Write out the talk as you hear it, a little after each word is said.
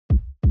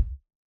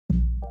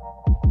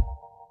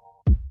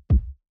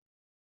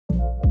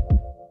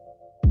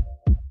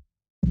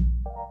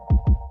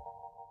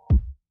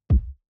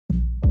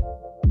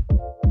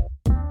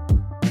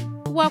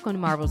welcome to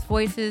Marvel's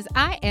Voices.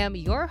 I am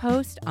your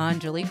host,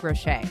 Angelique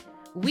Roche.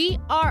 We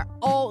are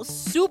all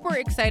super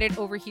excited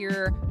over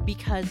here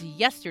because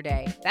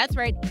yesterday, that's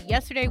right,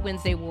 yesterday,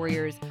 Wednesday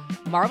Warriors,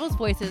 Marvel's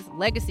Voices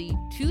Legacy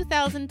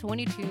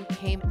 2022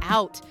 came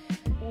out.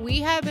 We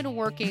have been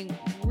working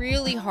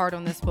really hard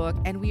on this book,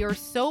 and we are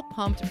so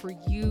pumped for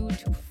you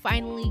to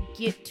finally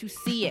get to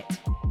see it.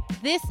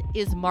 This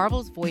is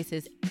Marvel's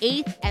Voices'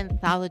 8th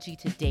anthology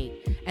to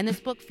date, and this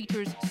book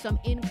features some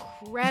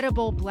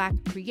incredible Black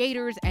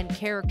creators and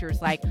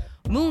characters like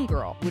Moon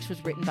Girl, which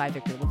was written by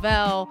Victor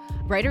Lavelle.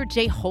 Writer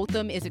Jay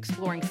Hotham is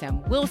exploring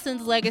Sam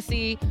Wilson's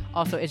legacy.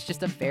 Also, it's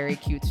just a very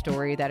cute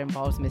story that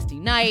involves Misty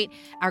Knight.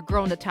 Our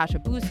girl Natasha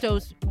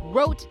Bustos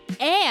wrote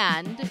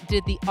and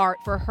did the art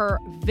for her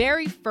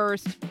very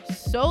first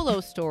solo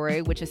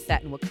story, which is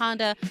set in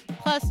Wakanda.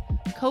 Plus,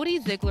 Cody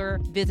Ziegler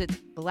visits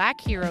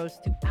Black heroes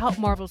throughout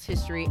Marvel's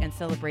history and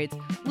celebrates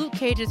Luke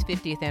Cage's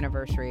 50th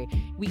anniversary.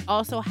 We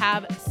also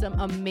have some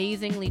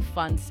amazingly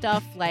fun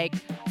stuff like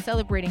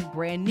celebrating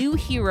brand new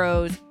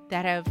heroes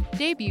that have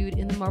debuted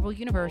in the Marvel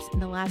Universe in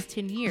the last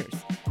 10 years.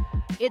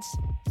 It's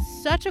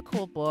such a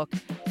cool book,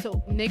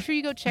 so make sure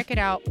you go check it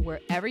out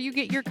wherever you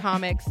get your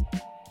comics.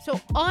 So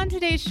on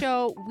today's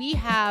show, we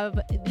have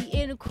the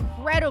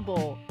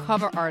incredible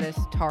cover artist,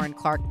 Taurin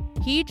Clarke.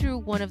 He drew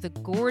one of the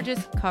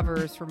gorgeous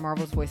covers for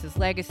Marvel's Voices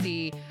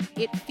Legacy.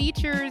 It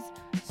features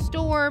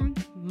Storm,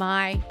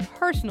 my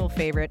personal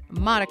favorite,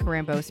 Monica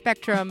Rambeau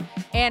Spectrum,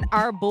 and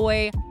our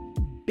boy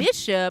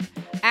Bishop,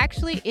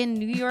 actually in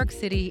New York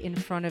City in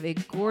front of a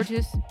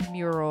gorgeous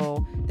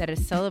mural that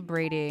is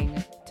celebrating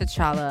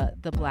T'Challa,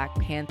 the Black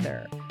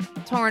Panther.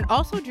 Taurin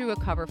also drew a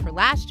cover for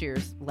last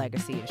year's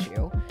Legacy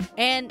issue,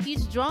 and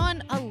he's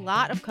drawn a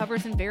lot of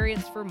covers and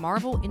variants for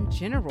Marvel in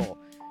general.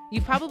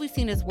 You've probably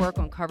seen his work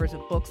on covers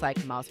of books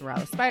like Miles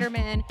Morales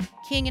Spider-Man,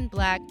 King in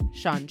Black,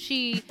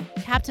 Shang-Chi,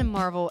 Captain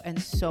Marvel,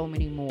 and so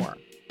many more.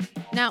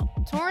 Now,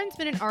 Taurin's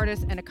been an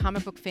artist and a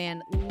comic book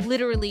fan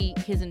literally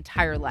his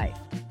entire life.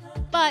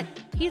 But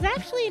he's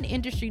actually an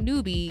industry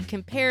newbie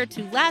compared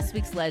to last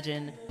week's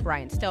legend,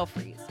 Brian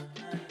Stelfreeze.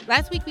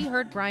 Last week, we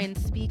heard Brian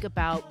speak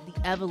about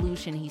the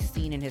evolution he's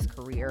seen in his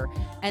career.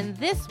 And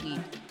this week,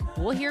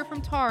 we'll hear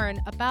from Taurin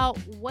about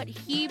what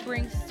he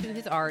brings to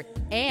his art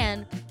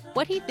and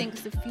what he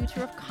thinks the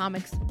future of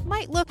comics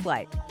might look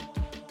like.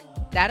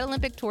 That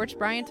Olympic torch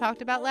Brian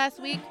talked about last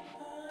week,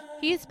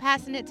 he's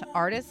passing it to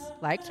artists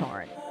like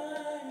Taurin.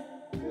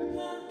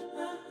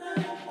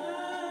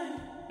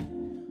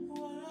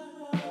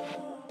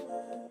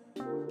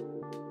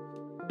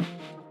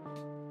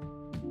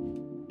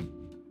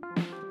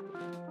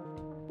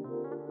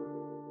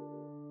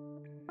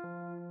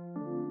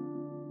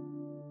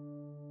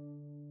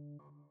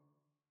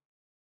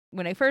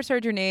 When I first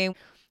heard your name,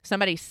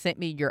 somebody sent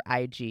me your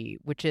IG,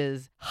 which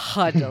is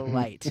a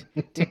delight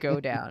to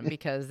go down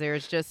because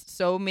there's just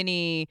so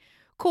many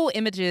cool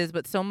images,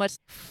 but so much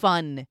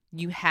fun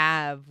you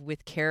have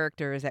with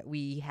characters that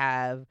we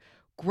have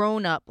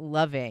grown up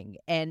loving.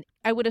 And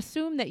I would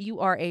assume that you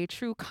are a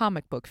true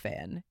comic book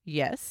fan.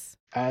 Yes?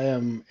 I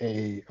am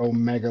a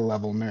Omega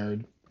level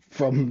nerd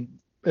from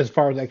as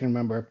far as I can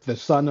remember. The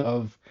son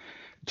of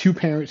two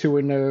parents who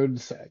were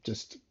nerds,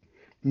 just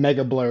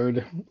mega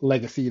blurred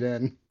legacy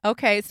then.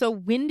 Okay, so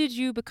when did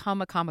you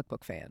become a comic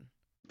book fan?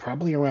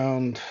 Probably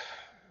around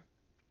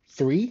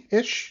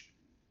 3-ish.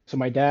 So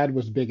my dad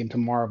was big into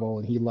Marvel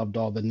and he loved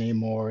all the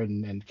Namor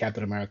and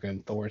Captain America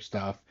and Thor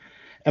stuff.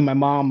 And my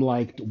mom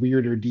liked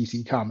weirder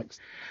DC comics.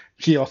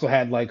 She also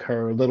had like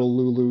her little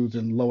Lulus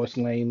and Lois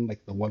Lane,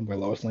 like the one where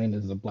Lois Lane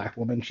is a Black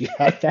woman. She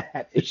had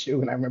that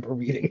issue and I remember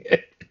reading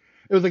it.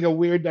 It was like a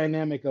weird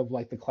dynamic of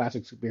like the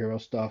classic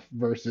superhero stuff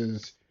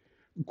versus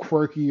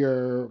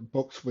quirkier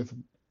books with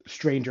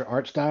stranger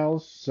art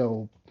styles.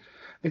 So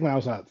I think when I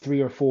was about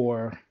 3 or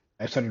 4,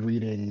 I started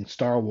reading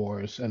Star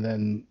Wars, and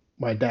then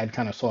my dad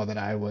kind of saw that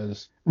I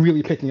was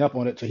really picking up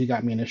on it, so he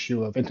got me an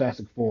issue of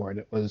Fantastic Four, and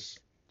it was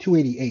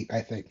 288, I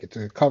think. It's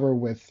a cover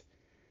with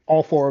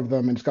all 4 of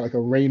them, and it's got like a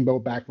rainbow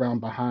background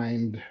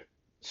behind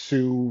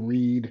Sue,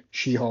 Reed,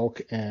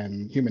 She-Hulk,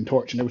 and Human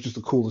Torch, and it was just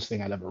the coolest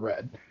thing I'd ever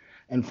read.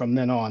 And from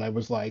then on, I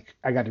was like,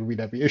 I got to read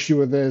every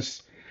issue of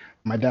this.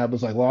 My dad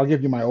was like, well, I'll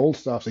give you my old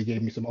stuff. So he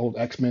gave me some old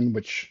X-Men,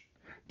 which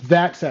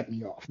that set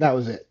me off. That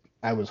was it.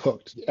 I was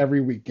hooked. Every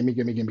week, gimme,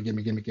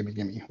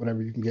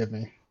 whatever you can give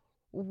me.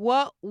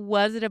 What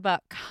was it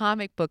about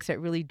comic books that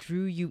really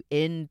drew you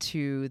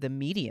into the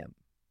medium?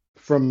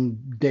 From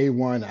day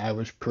one, I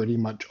was pretty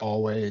much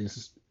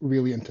always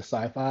really into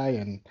sci-fi.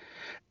 And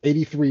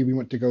 83, we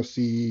went to go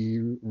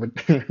see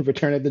Return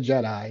of the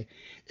Jedi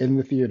in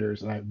the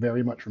theaters. And I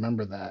very much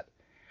remember that.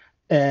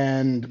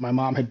 And my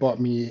mom had bought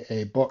me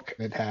a book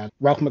that had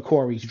Ralph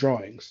McQuarrie's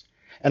drawings.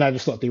 And I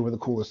just thought they were the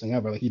coolest thing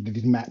ever. Like he did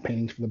these matte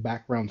paintings for the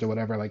backgrounds or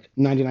whatever. Like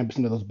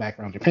 99% of those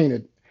backgrounds are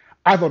painted.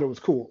 I thought it was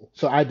cool.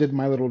 So I did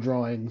my little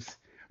drawings,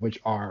 which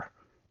are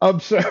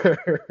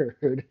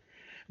absurd.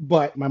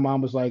 But my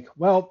mom was like,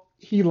 well,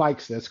 he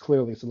likes this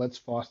clearly, so let's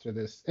foster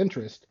this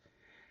interest.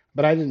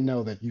 But I didn't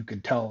know that you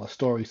could tell a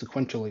story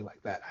sequentially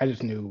like that. I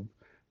just knew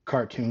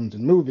cartoons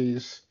and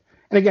movies.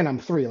 And again, I'm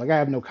three. Like I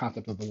have no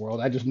concept of the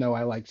world. I just know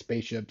I like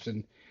spaceships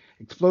and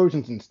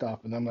explosions and stuff.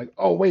 And I'm like,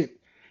 oh wait,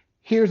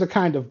 here's a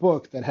kind of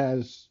book that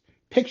has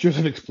pictures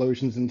of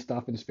explosions and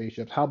stuff in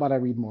spaceships. How about I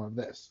read more of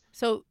this?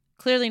 So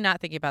clearly not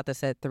thinking about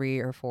this at 3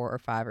 or 4 or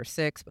 5 or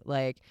 6, but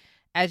like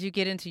as you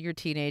get into your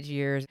teenage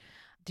years,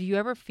 do you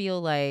ever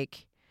feel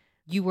like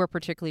you were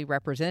particularly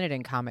represented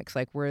in comics?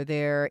 Like were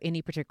there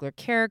any particular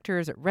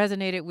characters that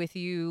resonated with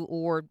you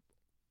or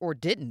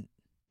didn't?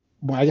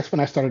 Well, I guess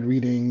when I started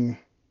reading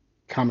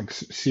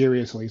comics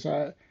seriously,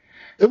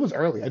 it was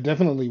early. I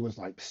definitely was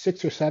like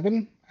 6 or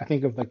 7. I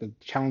think of like the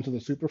Challenge of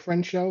the Super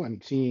Friends show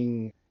and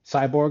seeing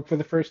Cyborg for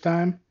the first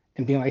time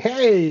and being like,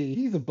 hey,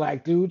 he's a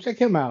black dude. Check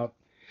him out.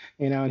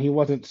 And he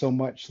wasn't so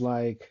much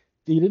like,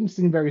 he didn't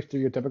seem very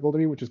stereotypical to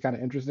me, which was kind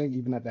of interesting,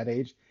 even at that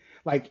age.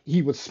 Like,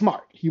 he was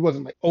smart. He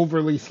wasn't like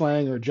overly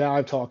slang or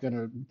jive talking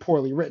or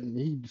poorly written.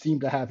 He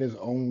seemed to have his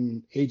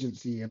own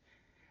agency. And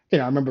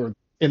I remember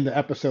in the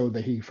episode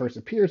that he first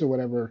appears or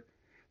whatever,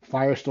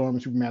 Firestorm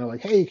and Superman are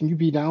like, hey, can you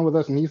be down with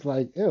us? And he's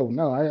like, oh,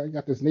 no, I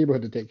got this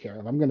neighborhood to take care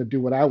of. I'm going to do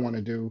what I want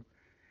to do.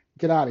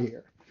 Get out of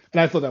here. And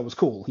I thought that was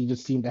cool. He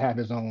just seemed to have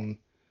his own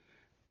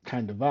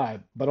kind of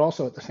vibe. But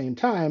also at the same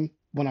time,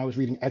 when I was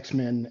reading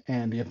X-Men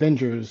and the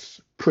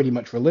Avengers pretty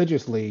much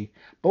religiously,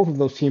 both of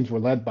those teams were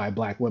led by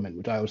black women,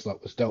 which I always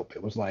thought was dope.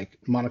 It was like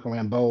Monica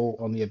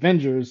Rambeau on the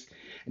Avengers,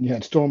 and you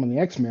had Storm on the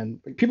X-Men.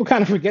 People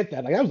kind of forget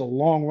that. Like that was a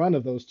long run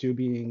of those two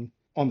being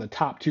on the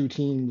top two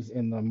teams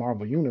in the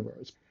Marvel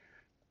universe.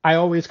 I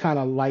always kind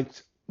of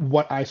liked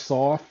what I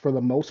saw for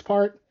the most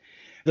part.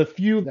 The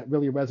few that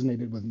really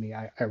resonated with me,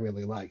 I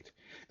really liked.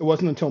 It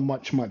wasn't until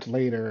much, much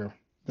later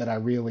that I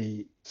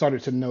really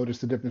started to notice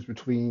the difference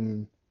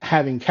between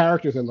having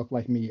characters that looked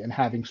like me and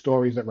having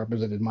stories that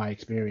represented my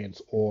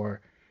experience,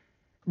 or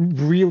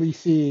really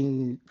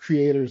seeing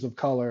creators of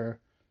color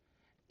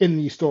in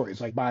these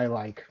stories. Like by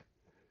like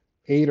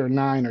 8 or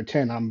 9 or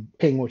 10, I'm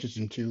paying more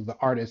attention to the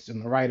artists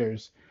and the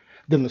writers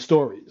than the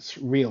stories,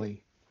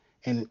 really.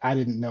 And I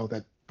didn't know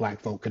that black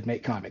folk could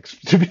make comics,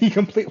 to be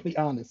completely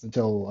honest,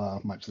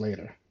 until much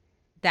later.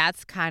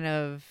 That's kind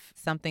of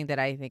something that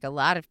I think a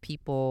lot of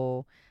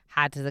people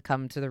had to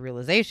come to the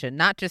realization,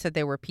 not just that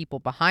there were people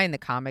behind the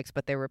comics,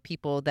 but there were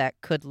people that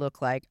could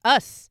look like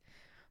us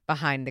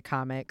behind the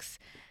comics.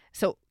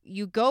 So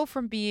you go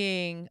from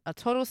being a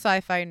total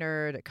sci-fi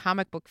nerd, a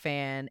comic book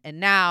fan, and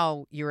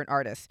now you're an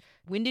artist.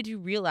 When did you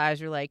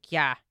realize you're like,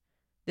 yeah,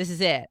 this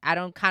is it? I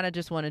don't kind of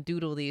just want to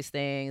doodle these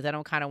things. I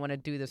don't kind of want to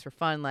do this for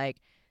fun. Like,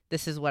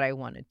 this is what I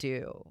want to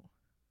do.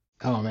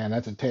 Oh man,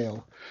 that's a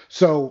tale.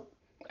 So,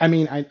 I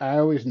mean, I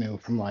always knew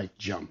from like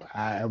jump.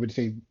 I would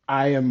say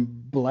I am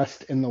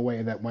blessed in the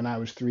way that when I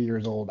was 3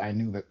 years old, I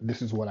knew that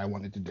this is what I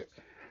wanted to do.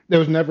 There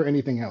was never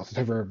anything else.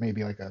 Ever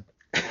maybe like a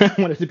I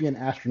wanted to be an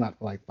astronaut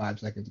for like 5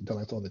 seconds until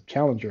I saw the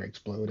Challenger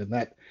explode, and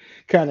that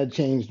kind of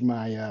changed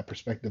my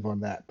perspective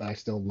on that. But I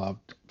still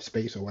loved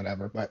space or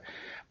whatever. But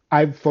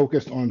I've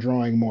focused on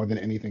drawing more than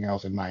anything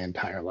else in my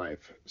entire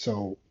life.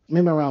 So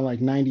maybe around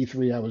like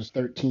 93, I was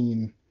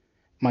 13.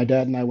 My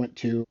dad and I went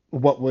to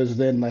what was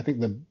then, I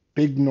think, the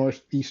big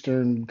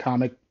Northeastern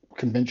comic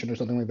convention or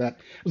something like that.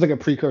 It was like a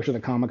precursor to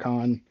Comic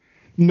Con,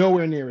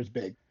 nowhere near as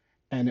big.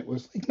 And it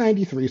was like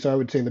 93, so I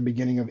would say the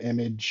beginning of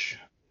Image.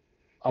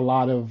 A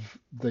lot of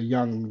the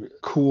young,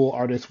 cool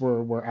artists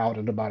were out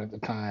and about at the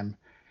time.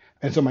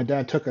 And so my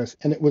dad took us,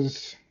 and it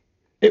was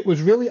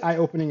really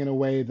eye-opening in a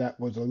way that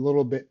was a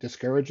little bit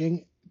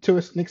discouraging to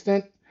an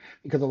extent,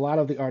 because a lot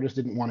of the artists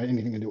didn't want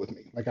anything to do with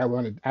me. Like I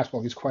wanted to ask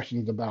all these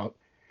questions about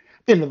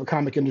the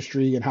comic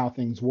industry and how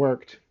things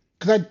worked,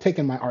 because I'd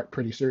taken my art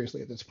pretty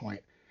seriously at this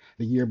point.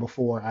 The year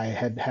before, I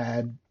had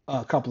had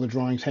a couple of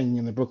drawings hanging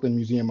in the Brooklyn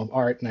Museum of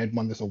Art, and I'd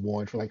won this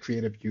award for like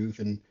creative youth,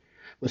 and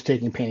was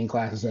taking painting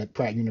classes at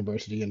Pratt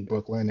University in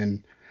Brooklyn.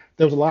 And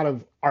there was a lot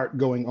of art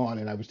going on,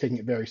 and I was taking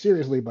it very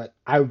seriously, but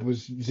I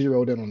was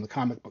zeroed in on the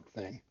comic book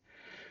thing.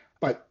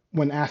 But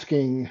when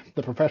asking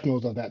the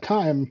professionals of that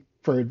time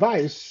for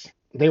advice,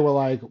 they were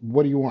like,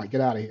 what do you want?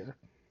 Get out of here.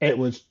 It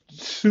was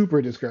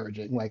super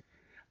discouraging. Like,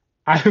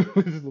 I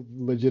was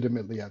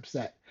legitimately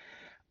upset.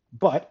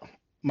 But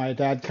my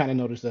dad kind of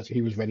noticed that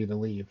he was ready to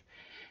leave.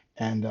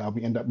 And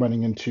we end up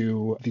running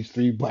into these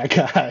three black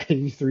guys,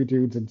 these three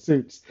dudes in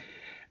suits.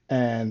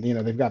 And,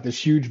 they've got this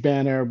huge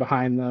banner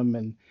behind them.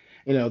 And,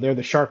 they're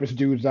the sharpest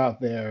dudes out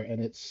there.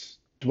 And it's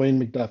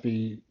Dwayne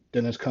McDuffie,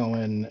 Dennis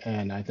Cohen,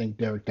 and I think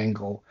Derek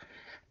Dingle.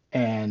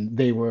 And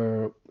they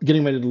were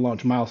getting ready to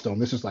launch Milestone.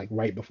 This is like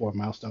right before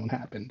Milestone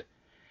happened.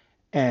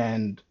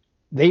 And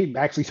they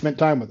actually spent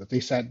time with us. They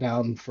sat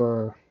down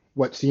for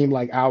what seemed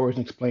like hours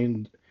and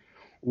explained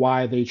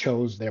why they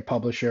chose their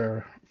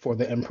publisher for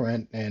the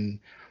imprint and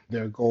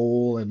their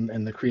goal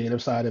and the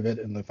creative side of it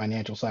and the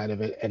financial side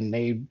of it. And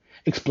they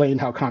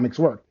explained how comics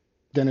work.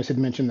 Dennis had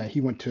mentioned that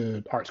he went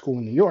to art school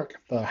in New York,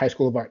 the High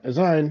School of Art and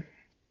Design.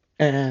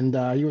 And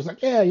he was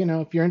like, yeah,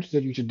 if you're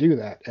interested, you should do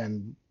that.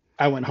 And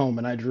I went home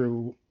and I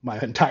drew my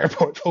entire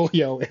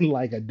portfolio in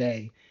like a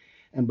day.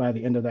 And by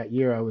the end of that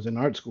year, I was in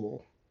art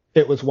school.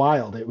 It was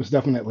wild. It was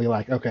definitely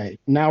like, okay,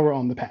 now we're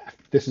on the path.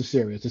 This is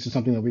serious. This is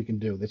something that we can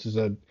do. This is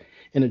an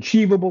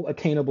achievable,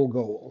 attainable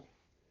goal.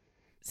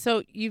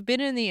 So you've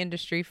been in the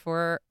industry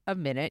for a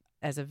minute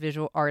as a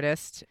visual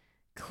artist,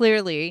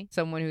 clearly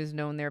someone who's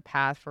known their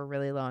path for a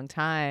really long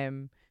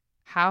time.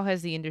 How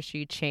has the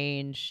industry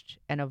changed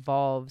and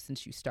evolved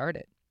since you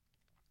started?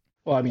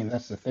 Well, I mean,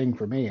 that's the thing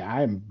for me.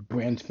 I'm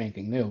brand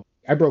spanking new.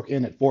 I broke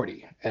in at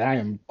 40, and I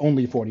am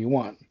only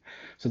 41.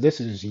 So this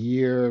is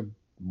year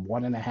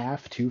one and a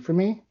half, two for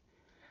me.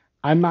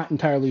 I'm not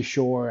entirely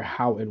sure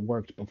how it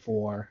worked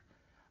before.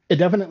 It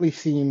definitely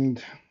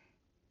seemed,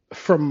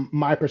 from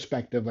my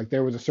perspective, like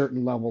there was a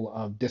certain level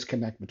of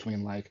disconnect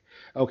between, like,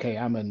 okay,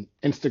 I'm an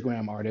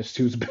Instagram artist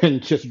who's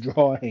been just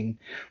drawing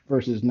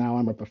versus now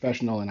I'm a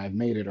professional and I've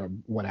made it or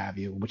what have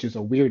you, which is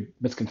a weird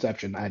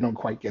misconception. I don't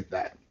quite get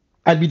that.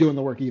 I'd be doing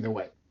the work either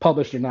way.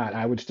 Published or not,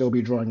 I would still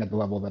be drawing at the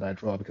level that I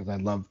draw because I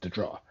love to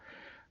draw.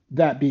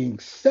 That being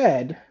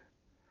said,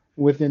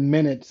 within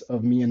minutes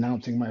of me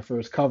announcing my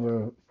first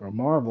cover for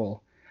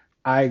Marvel,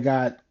 I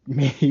got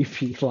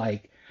maybe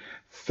like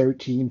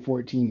 13,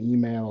 14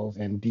 emails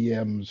and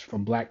DMs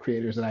from Black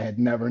creators that I had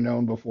never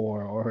known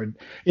before or,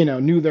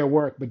 knew their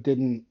work but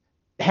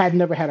had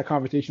never had a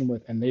conversation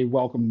with, and they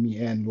welcomed me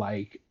in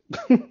like,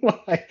 and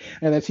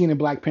that scene in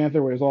Black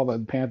Panther where there's all the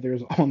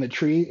panthers on the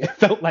tree, it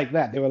felt like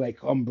that. They were like,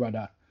 come,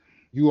 brother,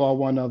 you are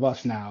one of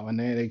us now. And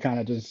they kind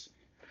of just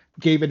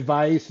gave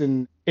advice,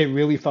 and it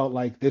really felt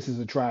like this is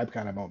a tribe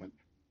kind of moment.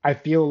 I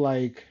feel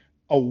like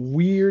a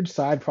weird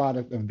side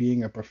product of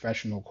being a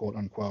professional, quote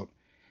unquote,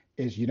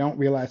 is you don't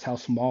realize how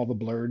small the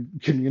blurred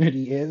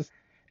community is.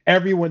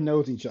 Everyone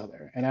knows each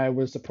other, and I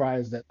was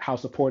surprised at how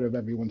supportive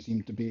everyone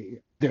seemed to be.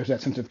 There's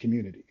that sense of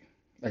community.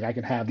 Like I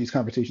can have these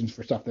conversations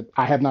for stuff that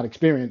I have not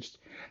experienced,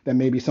 that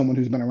maybe someone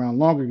who's been around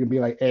longer can be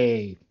like,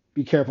 hey,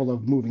 be careful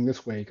of moving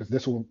this way because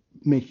this will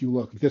make you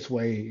look this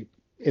way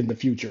in the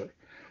future.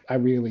 I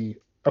really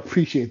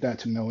appreciate that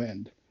to no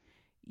end.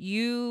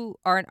 You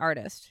are an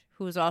artist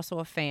who is also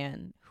a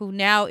fan, who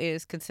now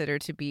is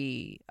considered to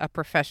be a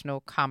professional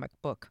comic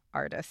book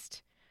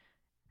artist.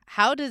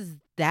 How does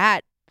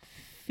that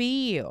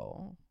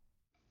feel?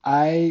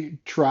 I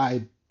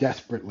tried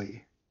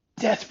desperately,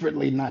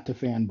 desperately not to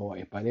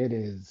fanboy, but it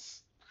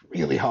is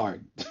really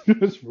hard.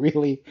 It's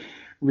really,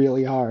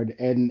 really hard.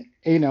 And,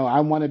 I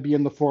want to be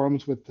in the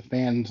forums with the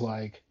fans.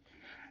 Like,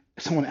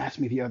 someone asked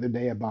me the other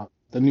day about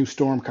the new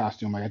Storm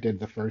costume. Like, I did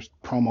the first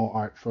promo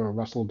art for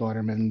Russell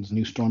Dauterman's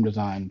new Storm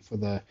design for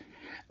the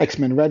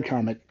X-Men Red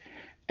comic.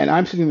 And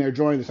I'm sitting there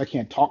drawing this. I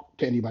can't talk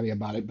to anybody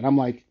about it, but I'm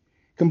like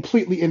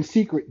completely in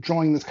secret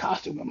drawing this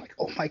costume. I'm like,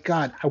 oh my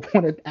God, I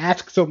want to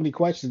ask so many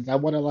questions. I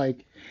want to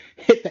like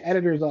hit the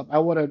editors up. I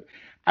want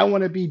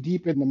to be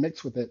deep in the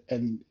mix with it.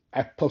 And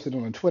I posted it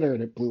on Twitter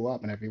and it blew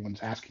up and everyone's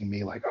asking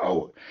me like,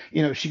 oh,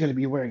 is she going to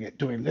be wearing it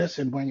doing this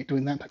and wearing it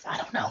doing that? Like, I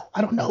don't know.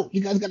 I don't know.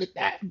 You guys got to,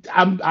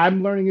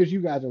 I'm learning as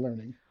you guys are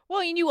learning. Well,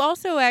 and you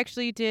also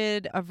actually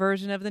did a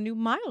version of the new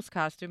Miles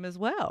costume as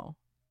well.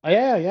 Oh,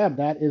 yeah, yeah,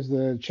 that is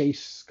the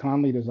Chase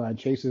Conley design.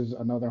 Chase is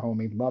another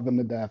homie. Love him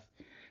to death.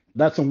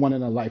 That's a one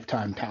in a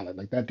lifetime talent.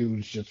 Like that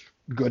dude's just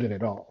good at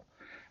it all.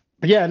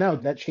 But yeah, no,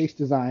 that Chase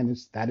design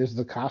is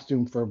the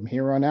costume from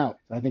here on out.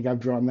 I think I've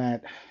drawn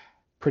that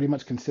pretty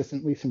much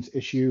consistently since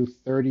issue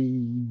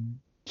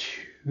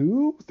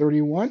 32,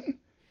 31.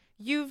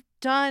 You've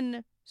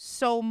done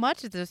so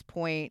much at this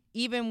point,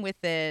 even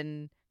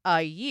within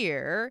a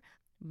year.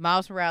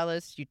 Miles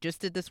Morales, you just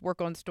did this work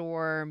on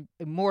Storm,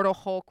 Immortal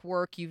Hulk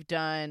work you've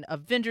done,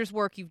 Avengers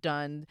work you've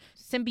done,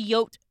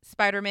 Symbiote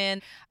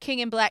Spider-Man, King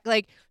in Black,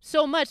 like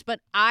so much. But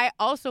I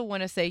also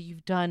want to say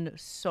you've done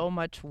so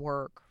much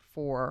work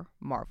for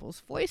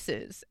Marvel's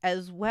Voices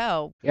as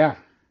well. Yeah,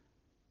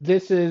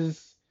 this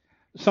is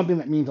something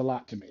that means a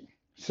lot to me.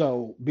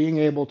 So being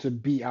able to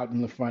be out in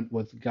the front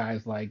with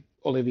guys like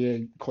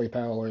Olivier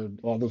Coipel or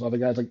all those other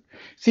guys, like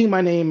seeing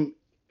my name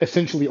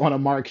essentially on a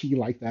marquee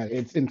like that,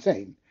 it's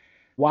insane.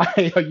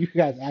 Why are you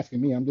guys asking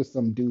me? I'm just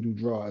some dude who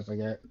draws. Like,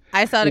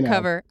 I saw the you know.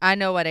 cover. I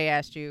know why they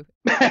asked you.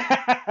 But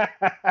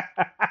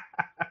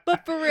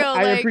for real,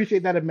 I like,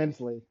 appreciate that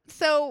immensely.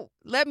 so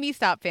let me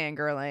stop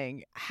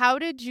fangirling. How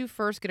did you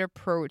first get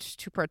approached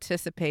to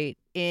participate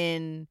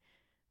in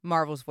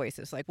Marvel's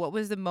Voices? Like, what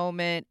was the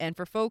moment? And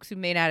for folks who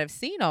may not have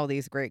seen all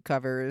these great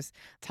covers,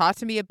 talk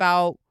to me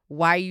about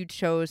why you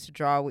chose to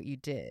draw what you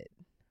did.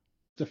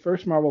 The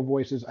first Marvel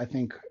Voices, I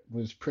think,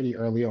 was pretty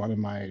early on in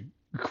my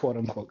quote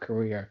unquote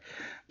career.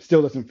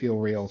 Still doesn't feel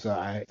real. So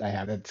I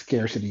have that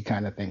scarcity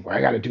kind of thing where I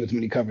got to do as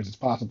many covers as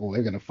possible.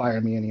 They're going to fire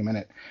me any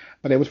minute.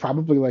 But it was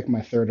probably like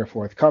my third or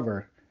fourth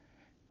cover.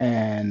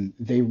 And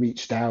they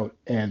reached out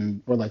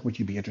and were like, would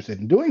you be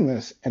interested in doing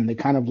this? And they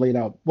kind of laid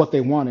out what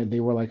they wanted. They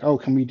were like, oh,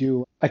 can we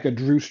do like a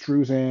Drew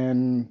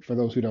Struzan? For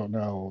those who don't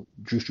know,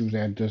 Drew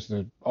Struzan does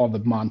all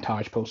the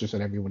montage posters that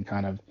everyone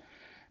kind of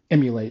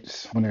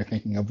emulates when they're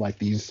thinking of like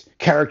these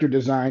character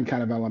design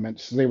kind of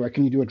elements. So they were like,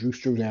 can you do a Drew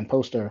Struzan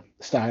poster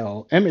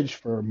style image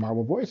for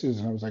Marvel Voices?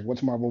 And I was like,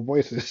 what's Marvel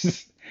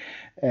Voices?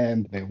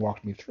 And they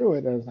walked me through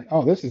it. I was like,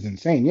 oh, this is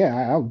insane.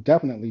 Yeah, I'll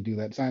definitely do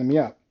that. Sign me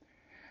up.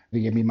 They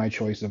gave me my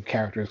choice of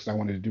characters because I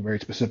wanted to do very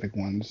specific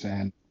ones.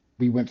 And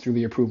we went through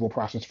the approval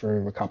process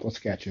for a couple of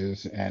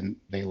sketches and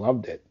they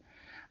loved it.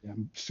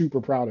 I'm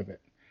super proud of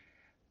it.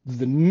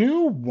 The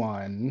new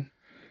one,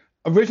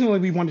 originally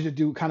we wanted to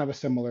do kind of a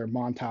similar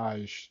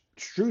montage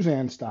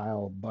Struzan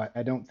style, but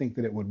I don't think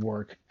that it would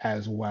work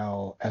as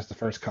well as the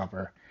first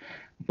cover.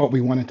 But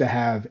we wanted to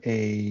have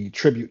a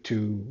tribute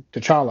to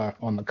T'Challa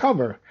on the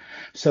cover.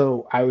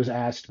 So I was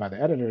asked by the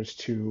editors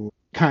to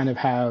kind of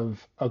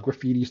have a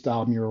graffiti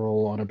style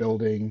mural on a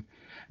building,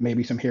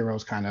 maybe some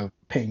heroes kind of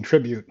paying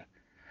tribute.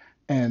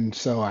 And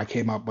so I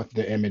came up with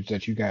the image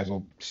that you guys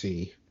will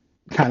see,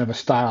 kind of a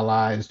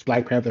stylized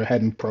Black Panther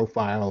head and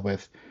profile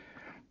with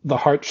the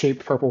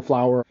heart-shaped purple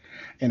flower,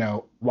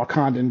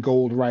 Wakandan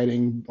gold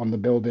writing on the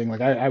building.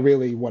 Like I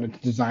really wanted to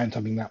design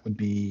something that would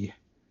be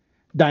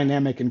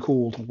dynamic and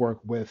cool to work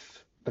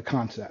with the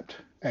concept.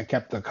 I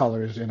kept the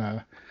colors in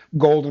a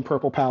gold and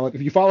purple palette.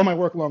 If you follow my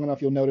work long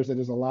enough, you'll notice that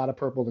there's a lot of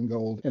purple and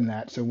gold in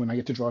that. So when I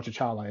get to draw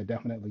T'Challa, it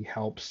definitely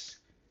helps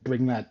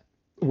bring that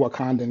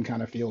Wakandan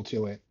kind of feel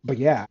to it. But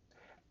yeah,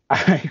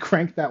 I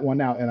cranked that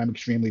one out and I'm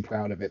extremely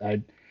proud of it.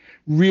 I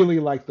really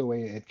like the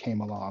way it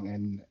came along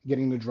and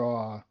getting to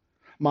draw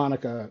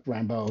Monica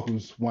Rambeau,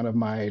 who's one of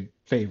my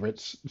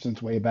favorites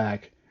since way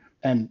back.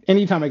 And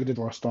anytime I get to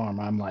draw Storm,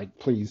 I'm like,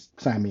 please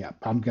sign me up.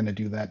 I'm gonna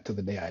do that to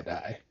the day I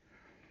die.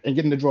 And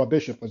getting to draw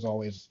Bishop was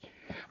always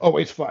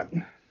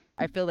fun.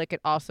 I feel like it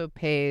also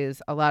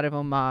pays a lot of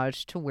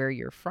homage to where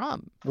you're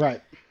from,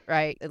 Right.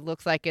 right? It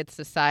looks like it's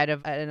the side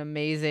of an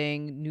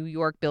amazing New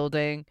York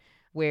building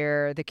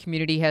where the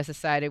community has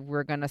decided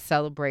we're going to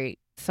celebrate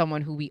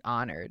someone who we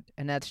honored.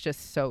 And that's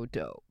just so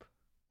dope.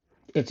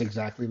 It's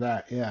exactly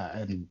that. Yeah.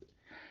 And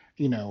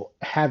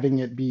having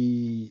it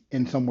be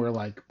in somewhere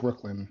like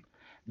Brooklyn,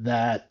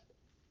 that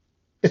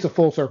it's a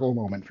full circle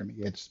moment for me.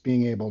 It's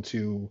being able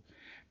to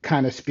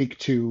kind of speak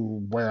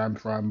to where I'm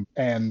from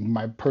and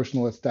my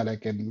personal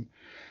aesthetic and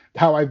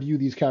how I view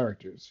these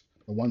characters.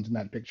 The ones in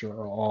that picture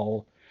are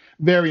all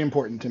very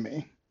important to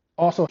me.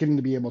 Also, getting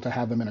to be able to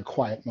have them in a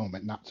quiet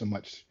moment, not so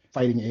much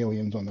fighting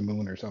aliens on the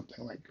moon or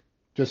something like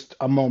just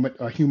a moment,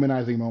 a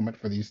humanizing moment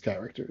for these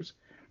characters.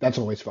 That's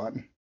always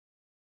fun.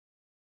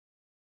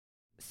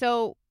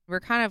 So we're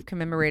kind of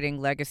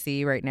commemorating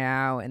Legacy right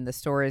now and the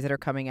stories that are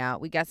coming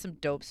out. We got some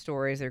dope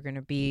stories that are going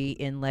to be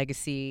in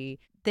Legacy.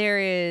 There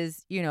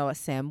is, a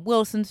Sam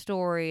Wilson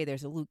story.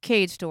 There's a Luke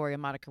Cage story, a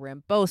Monica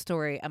Rambeau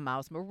story, a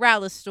Miles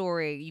Morales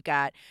story. You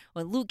got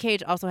when Luke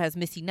Cage also has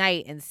Missy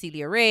Knight and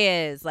Celia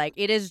Reyes. Like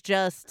it is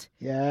just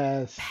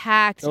Yes.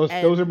 packed Those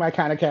are and my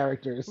kind of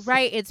characters.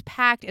 right. It's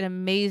packed and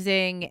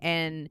amazing,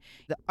 and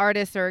the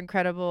artists are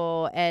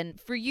incredible.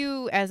 And for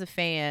you as a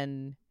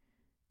fan,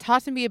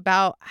 talk to me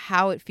about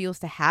how it feels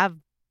to have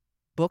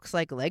books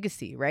like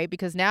Legacy, right?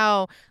 Because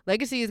now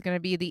Legacy is going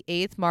to be the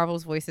eighth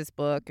Marvel's Voices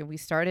book, and we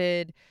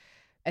started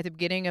at the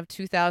beginning of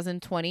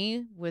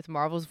 2020 with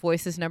Marvel's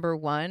Voices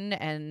 #1,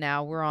 and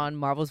now we're on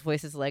Marvel's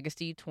Voices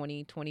Legacy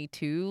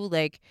 2022.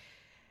 Like,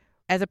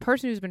 as a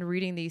person who's been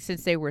reading these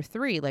since they were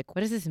 3, like,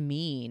 what does this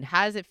mean?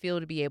 How does it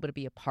feel to be able to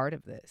be a part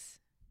of this?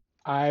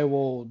 I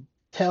will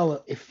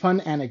tell a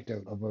fun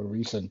anecdote of a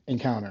recent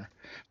encounter.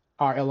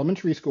 Our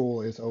elementary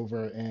school is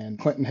over in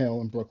Clinton Hill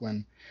in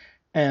Brooklyn.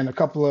 And a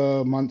couple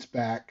of months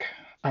back,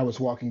 I was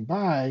walking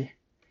by.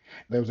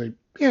 There was a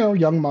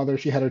young mother.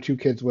 She had her two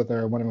kids with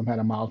her. One of them had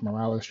a Miles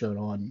Morales shirt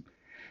on.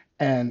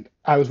 And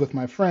I was with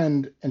my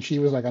friend, and she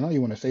was like, "I know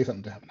you want to say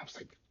something to him." And I was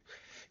like,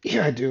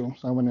 "Yeah, I do."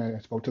 So I went and I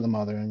spoke to the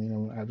mother,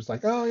 and I was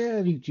like, "Oh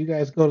yeah, do you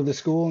guys go to the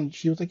school?" And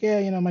she was like,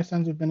 "Yeah, my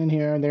sons have been in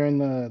here. They're in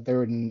the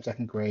third and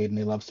second grade, and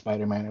they love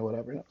Spider-Man or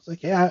whatever." And I was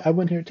like, "Yeah, I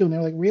went here too." And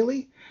they're like,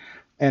 "Really?"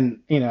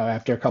 And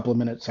after a couple of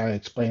minutes, I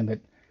explained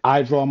that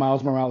I draw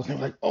Miles Morales, and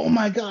they're like, "Oh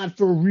my God,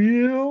 for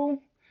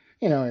real?"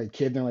 A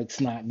kid, they're like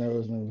snot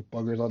nosed and there was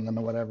boogers on them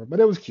or whatever, but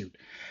it was cute.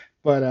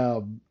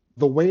 But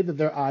the way that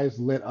their eyes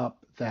lit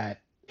up,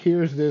 that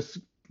here's this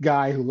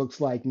guy who looks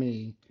like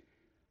me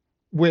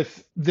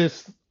with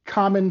this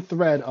common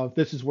thread of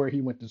this is where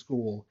he went to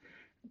school,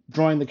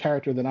 drawing the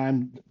character that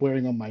I'm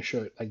wearing on my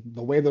shirt, like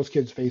the way those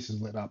kids'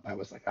 faces lit up, I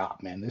was like, oh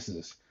man,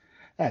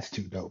 that's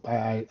too dope.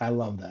 I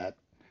love that.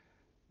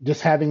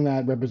 Just having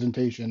that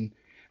representation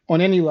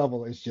on any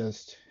level is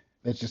just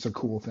it's just a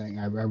cool thing.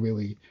 I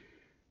really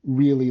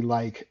really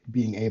like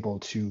being able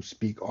to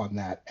speak on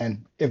that,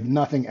 and if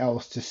nothing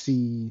else, to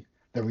see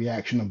the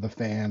reaction of the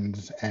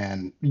fans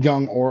and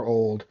young or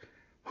old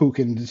who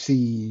can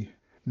see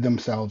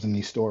themselves in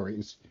these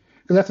stories.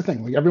 Because that's the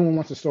thing, like everyone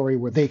wants a story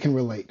where they can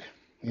relate.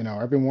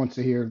 Everyone wants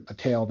to hear a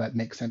tale that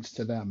makes sense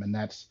to them, and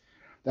that's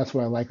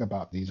what I like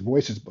about these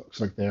voices books.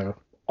 Like they're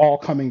all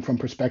coming from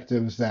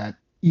perspectives that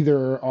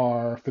either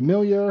are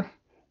familiar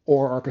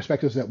or are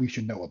perspectives that we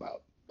should know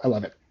about. I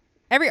love it.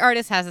 Every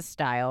artist has a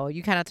style.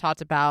 You kind of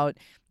talked about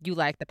you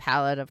like the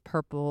palette of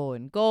purple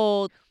and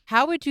gold.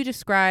 How would you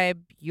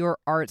describe your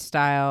art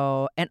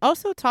style? And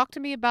also talk to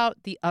me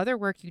about the other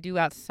work you do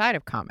outside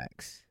of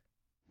comics.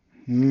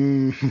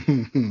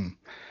 Mm-hmm.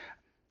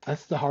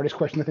 That's the hardest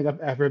question I think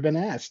I've ever been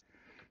asked.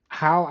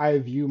 How I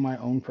view my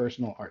own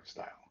personal art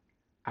style.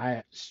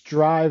 I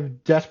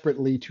strive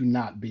desperately to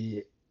not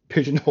be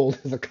pigeonholed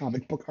as a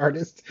comic book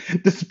artist,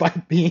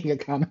 despite being a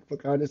comic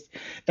book artist.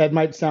 It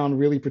might sound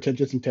really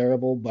pretentious and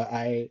terrible, but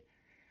I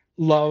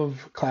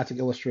love classic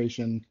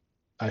illustration.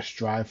 I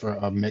strive for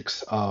a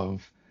mix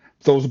of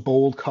those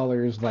bold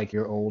colors like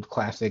your old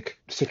classic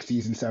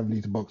 60s and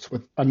 70s books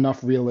with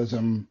enough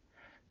realism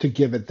to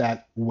give it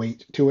that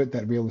weight to it,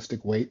 that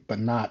realistic weight, but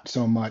not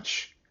so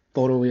much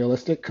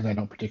photorealistic because I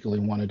don't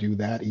particularly want to do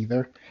that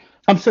either.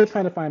 I'm still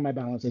trying to find my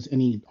balance, as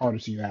any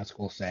artist you ask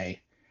will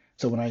say.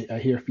 So when I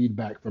hear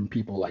feedback from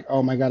people like,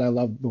 oh my God, I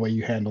love the way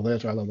you handle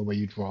this, or I love the way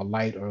you draw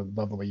light, or I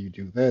love the way you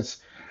do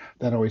this,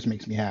 that always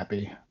makes me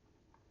happy.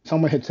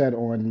 Someone had said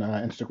on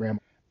Instagram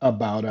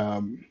about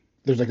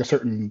there's like a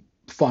certain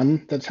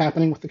fun that's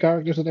happening with the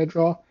characters that I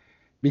draw.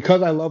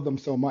 Because I love them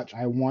so much,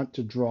 I want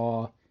to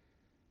draw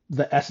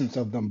the essence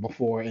of them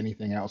before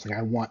anything else. Like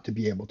I want to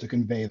be able to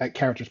convey that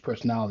character's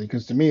personality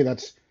because to me,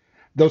 that's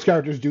those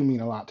characters do mean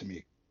a lot to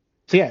me.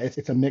 So yeah,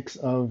 it's a mix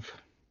of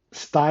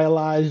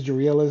stylized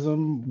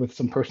realism with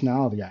some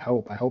personality. I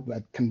hope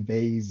that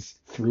conveys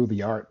through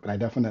the art. But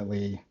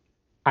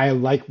I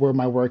like where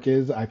my work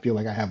is. I feel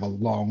like I have a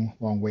long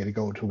way to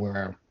go to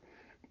where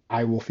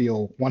I will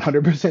feel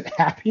 100%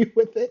 happy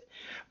with it.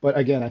 But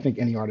again, I think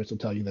any artist will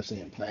tell you the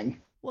same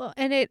thing. Well,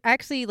 and it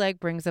actually like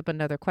brings up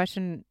another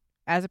question.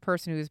 As a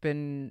person who's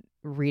been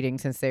reading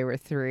since they were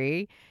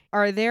 3,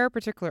 are there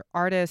particular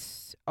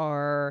artists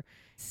or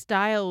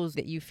styles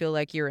that you feel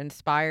like you're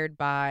inspired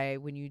by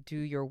when you do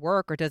your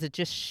work, or does it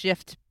just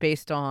shift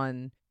based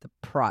on the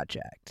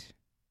project?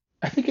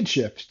 I think it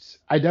shifts.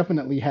 I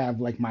definitely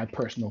have like my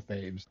personal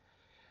faves.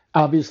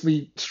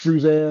 Obviously,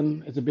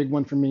 Struzan is a big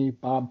one for me.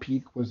 Bob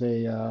Peak was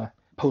a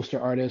poster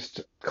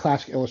artist,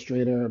 classic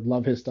illustrator.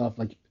 Love his stuff.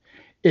 Like,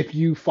 if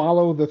you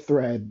follow the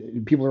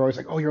thread, people are always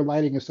like, "Oh, your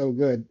lighting is so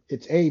good."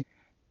 It's a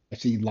I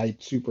see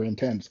light super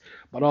intense,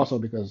 but also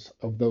because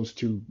of those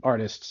two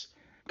artists.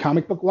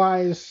 Comic book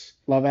wise,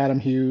 love Adam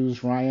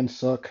Hughes, Ryan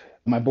Sook.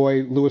 My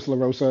boy Louis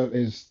LaRosa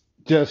is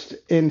just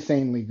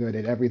insanely good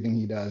at everything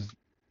he does.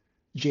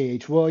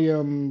 J.H.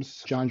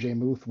 Williams, John J.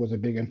 Muth was a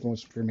big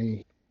influence for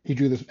me. He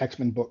drew this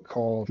X-Men book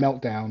called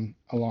Meltdown,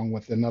 along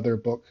with another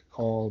book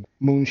called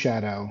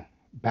Moonshadow,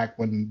 back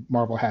when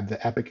Marvel had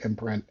the Epic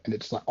imprint, and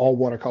it's like all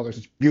watercolors.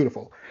 It's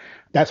beautiful.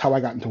 That's how I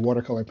got into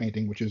watercolor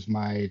painting, which is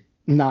my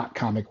not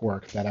comic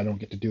work that I don't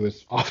get to do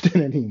as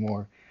often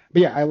anymore.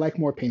 But yeah, I like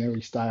more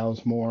painterly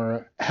styles,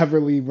 more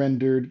heavily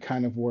rendered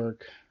kind of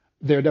work.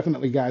 There are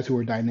definitely guys who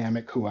are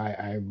dynamic who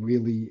I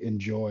really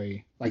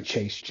enjoy, like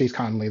Chase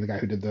Conley, the guy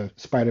who did the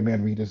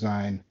Spider-Man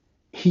redesign.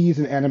 He's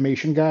an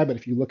animation guy, but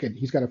if you look at,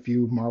 he's got a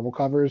few Marvel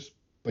covers,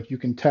 but you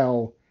can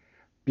tell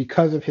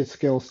because of his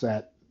skill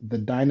set, the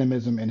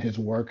dynamism in his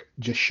work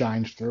just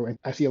shines through. And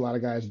I see a lot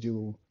of guys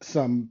do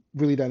some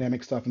really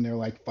dynamic stuff and they're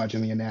like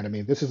fudging the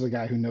anatomy. This is a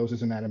guy who knows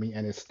his anatomy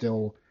and is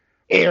still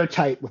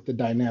airtight with the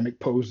dynamic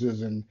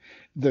poses and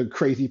the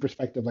crazy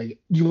perspective. Like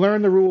you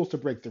learn the rules to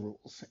break the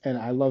rules. And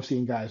I love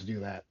seeing guys do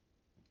that.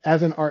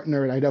 As an art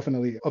nerd, I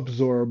definitely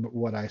absorb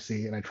what I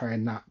see and I try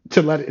not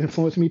to let it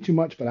influence me too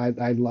much, but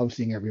I love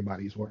seeing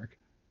everybody's work.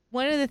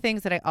 One of the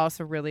things that I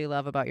also really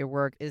love about your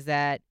work is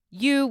that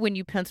you, when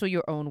you pencil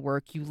your own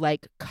work, you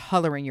like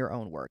coloring your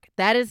own work.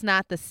 That is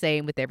not the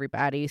same with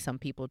everybody. Some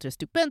people just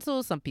do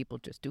pencils, some people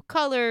just do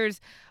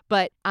colors.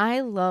 But I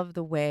love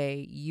the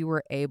way you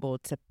were able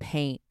to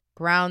paint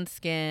brown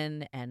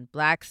skin and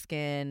black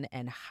skin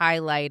and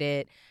highlight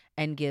it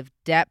and give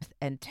depth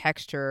and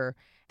texture.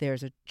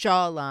 There's a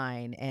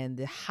jawline and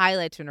the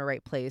highlights are in the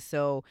right place.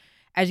 So,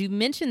 as you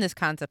mentioned this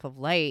concept of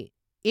light,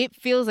 it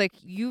feels like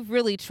you've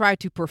really tried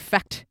to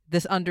perfect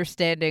this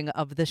understanding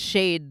of the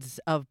shades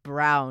of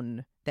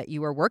brown that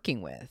you are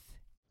working with.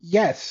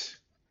 Yes,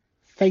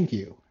 thank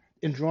you.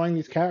 In drawing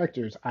these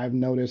characters, I've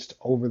noticed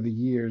over the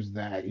years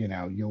that,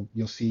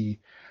 you'll see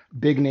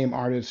big name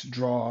artists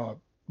draw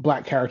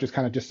black characters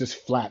kind of just this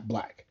flat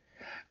black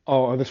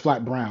or this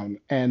flat brown,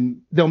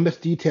 and they'll miss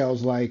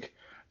details like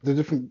the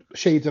different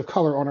shades of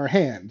color on our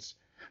hands,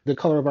 the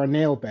color of our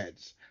nail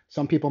beds.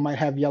 Some people might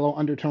have yellow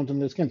undertones in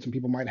their skin. Some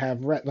people might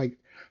have red. Like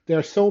there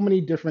are so many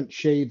different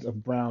shades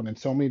of brown and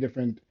so many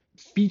different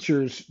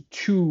features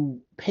to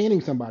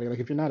painting somebody. Like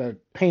if you're not a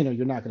painter,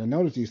 you're not going to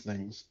notice these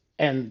things.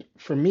 And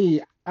for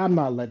me, I'm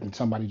not letting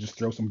somebody just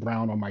throw some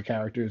brown on my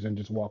characters and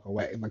just walk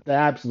away. Like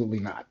absolutely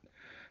not.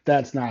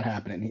 That's not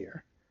happening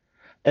here.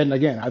 And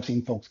again, I've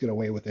seen folks get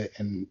away with it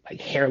and like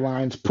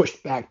hairlines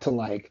pushed back to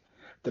like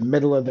the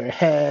middle of their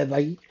head.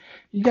 Like,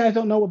 you guys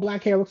don't know what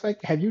black hair looks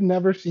like? Have you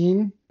never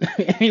seen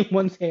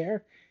anyone's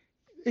hair?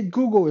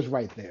 Google is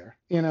right there,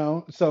 you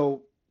know?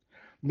 So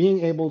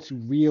being able to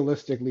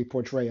realistically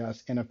portray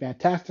us in a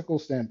fantastical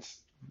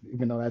sense,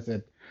 even though that's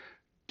a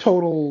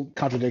total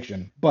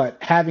contradiction, but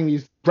having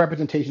these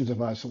representations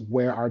of us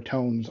where our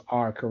tones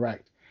are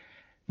correct,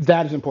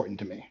 that is important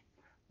to me.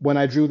 When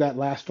I drew that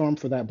last storm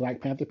for that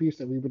Black Panther piece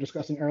that we were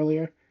discussing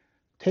earlier,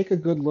 take a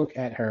good look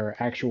at her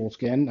actual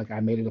skin. Like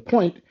I made it a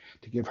point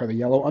to give her the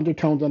yellow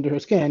undertones under her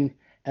skin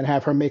and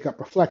have her makeup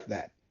reflect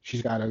that.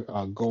 She's got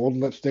a gold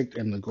lipstick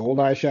and the gold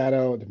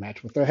eyeshadow to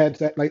match with her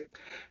headset. Like,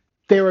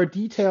 there are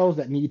details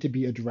that need to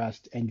be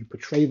addressed, and you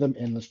portray them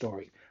in the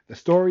story. The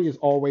story is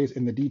always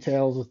in the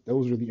details.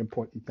 Those are the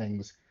important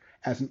things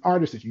as an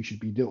artist that you should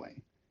be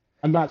doing.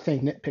 I'm not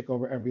saying nitpick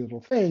over every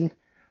little thing,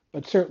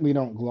 but certainly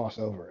don't gloss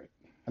over it.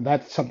 And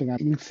that's something I'm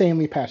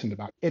insanely passionate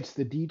about. It's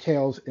the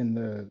details in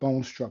the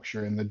bone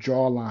structure and the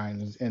jaw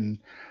lines and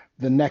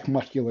the neck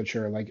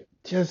musculature. Like,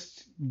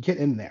 just get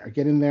in there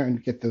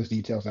and get those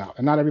details out.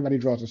 And not everybody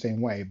draws the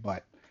same way,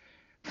 but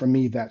for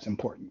me, that's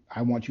important.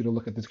 I want you to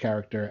look at this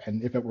character,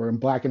 and if it were in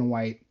black and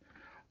white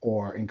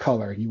or in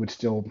color, you would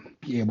still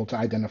be able to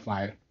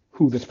identify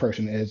who this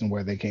person is and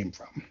where they came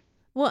from.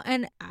 Well,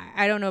 and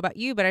I don't know about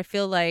you, but I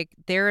feel like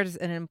there is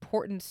an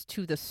importance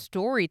to the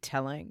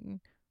storytelling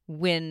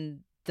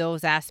when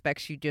those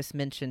aspects you just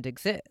mentioned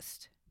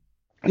exist.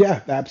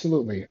 Yeah,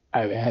 absolutely.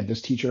 I had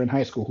this teacher in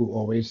high school who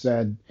always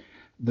said,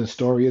 the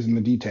story is in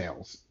the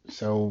details.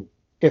 So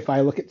if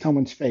I look at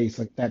someone's face,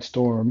 like that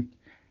Storm,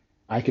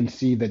 I can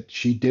see that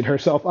she did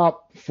herself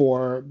up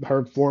for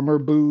her former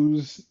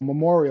booze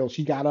memorial.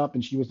 She got up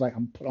and she was like,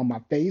 I'm put on my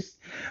face.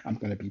 I'm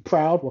going to be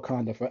proud.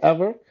 Wakanda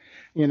forever.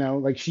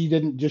 Like, she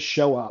didn't just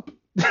show up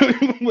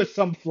with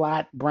some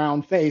flat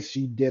brown face.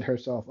 She did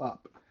herself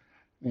up,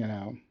 you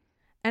know.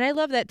 And I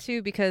love that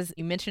too, because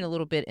you mentioned a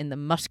little bit in the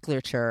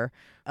musculature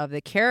of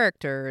the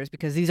characters,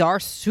 because these are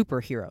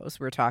superheroes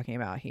we're talking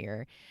about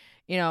here.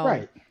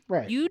 Right,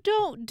 right. You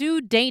don't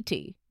do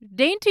dainty.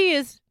 Dainty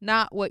is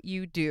not what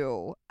you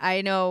do.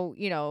 I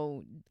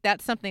know,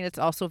 that's something that's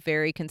also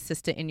very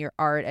consistent in your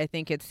art. I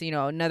think it's,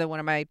 another one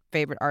of my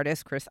favorite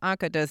artists, Chris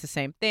Anka, does the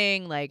same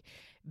thing, like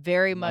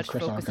very much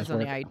focuses on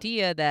the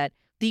idea that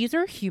these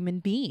are human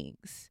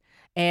beings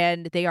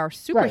and they are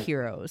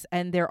superheroes,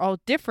 and they're all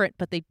different,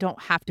 but they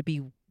don't have to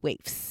be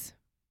waifs.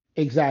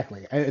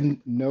 Exactly.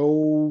 And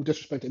no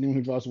disrespect to anyone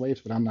who draws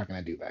waifs, but I'm not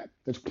going to do that.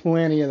 There's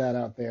plenty of that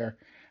out there.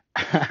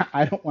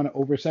 I don't want to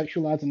over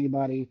sexualize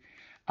anybody.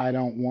 I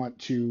don't want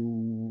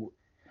to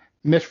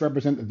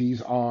misrepresent that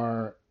these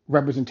are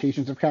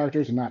representations of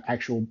characters and not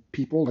actual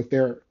people. Like,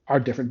 there are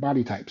different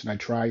body types, and I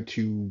try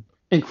to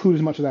include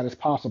as much of that as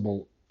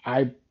possible.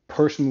 I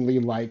personally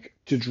like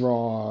to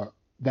draw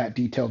that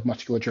detailed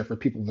musculature for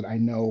people that I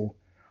know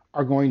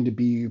are going to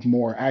be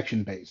more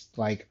action based.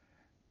 Like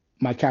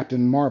my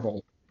Captain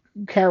Marvel,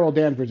 Carol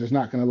Danvers is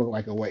not going to look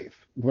like a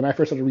waif. When I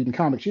first started reading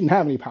comics, she didn't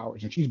have any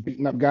powers, and she's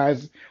beating up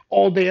guys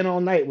all day and all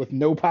night with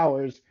no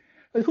powers.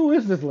 Like, who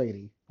is this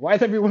lady? Why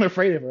is everyone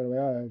afraid of her? Like,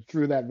 oh, I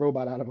threw that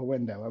robot out of a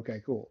window.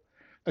 Okay, cool.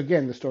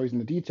 Again, the stories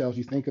and the details.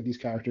 You think of these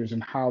characters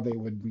and how they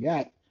would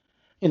react.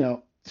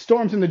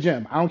 Storm's in the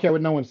gym. I don't care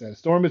what no one says.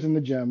 Storm is in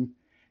the gym,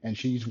 and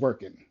she's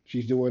working.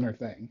 She's doing her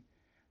thing.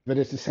 But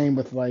it's the same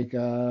with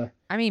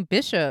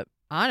Bishop.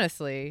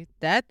 Honestly,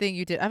 that thing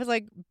you did, I was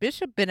like,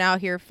 Bishop been out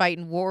here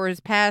fighting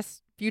wars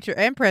past, future,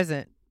 and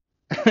present.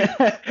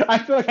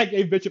 I feel like I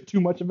gave Bishop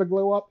too much of a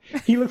glow up.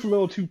 He looks a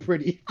little too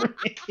pretty for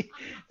me.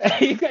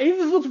 he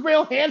just looks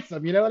real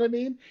handsome, you know what I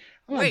mean?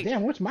 I'm like,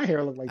 damn, what's my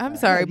hair look like? I'm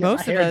sorry,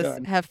 most of us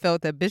have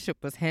felt that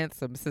Bishop was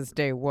handsome since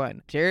day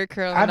one. Jerry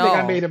curl and I think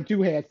I made him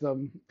too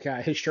handsome.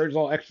 God, his shirt's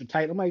all extra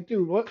tight. I'm like,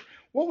 dude, what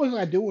was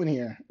I doing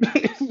here?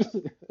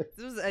 This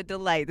was a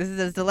delight. This is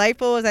as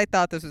delightful as I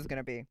thought this was going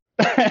to be.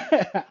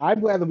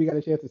 I'm glad that we got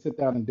a chance to sit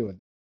down and do it.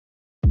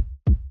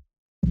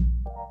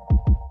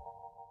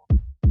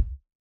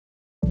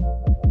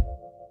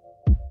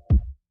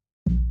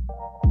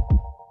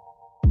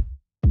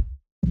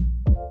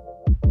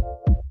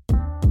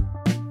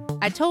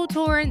 I told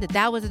Taurin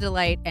that was a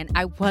delight, and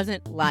I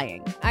wasn't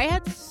lying. I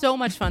had so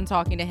much fun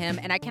talking to him,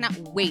 and I cannot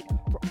wait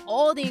for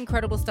all the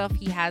incredible stuff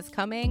he has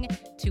coming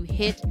to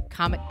hit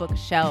comic book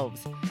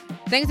shelves.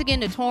 Thanks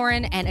again to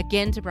Taurin, and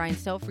again to Brian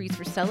Stelfreeze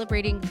for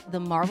celebrating the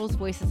Marvel's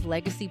Voices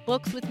Legacy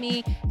books with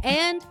me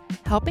and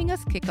helping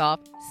us kick off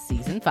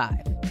Season 5.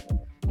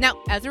 Now,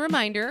 as a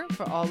reminder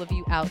for all of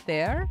you out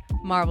there,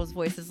 Marvel's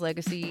Voices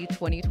Legacy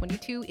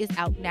 2022 is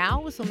out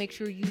now, so make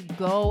sure you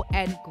go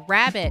and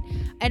grab it.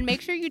 And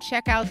make sure you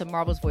check out the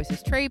Marvel's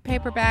Voices trade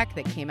paperback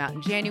that came out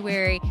in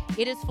January.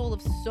 It is full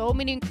of so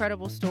many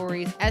incredible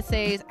stories,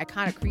 essays,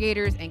 iconic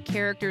creators, and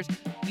characters.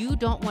 You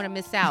don't want to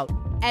miss out.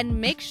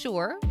 And make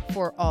sure,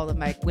 for all of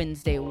my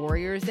Wednesday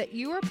Warriors, that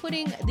you are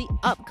putting the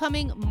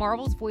upcoming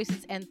Marvel's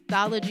Voices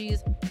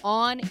anthologies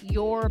on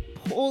your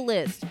pull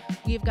list.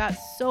 We've got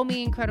so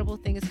many incredible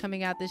things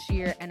coming out this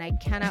year, and I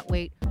cannot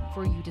wait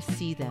for you to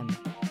see them.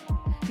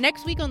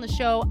 Next week on the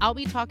show, I'll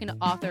be talking to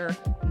author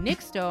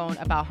Nick Stone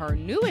about her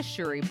newest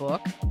Shuri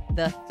book,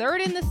 the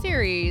third in the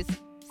series,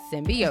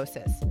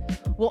 Symbiosis.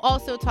 We'll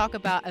also talk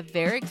about a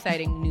very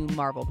exciting new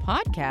Marvel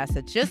podcast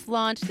that just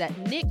launched that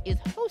Nick is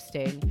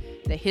hosting,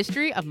 the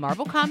history of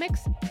Marvel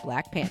Comics,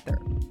 Black Panther.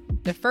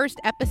 The first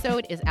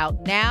episode is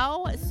out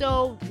now,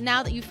 so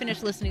now that you've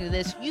finished listening to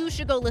this, you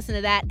should go listen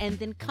to that and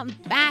then come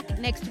back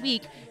next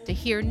week to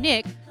hear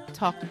Nick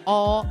talk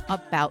all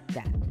about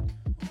that.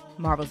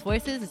 Marvel's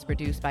Voices is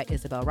produced by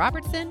Isabel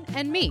Robertson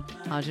and me,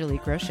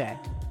 Angelique Roche.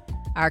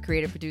 Our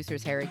creative producer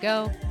is Harry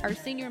Go. Our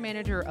senior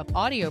manager of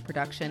audio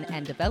production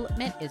and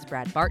development is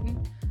Brad Barton.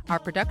 Our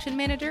production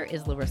manager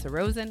is Larissa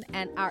Rosen.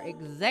 And our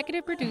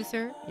executive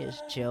producer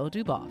is Jill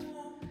Duboff.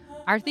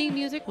 Our theme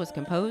music was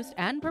composed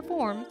and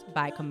performed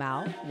by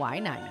Kamal Y.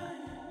 Nina.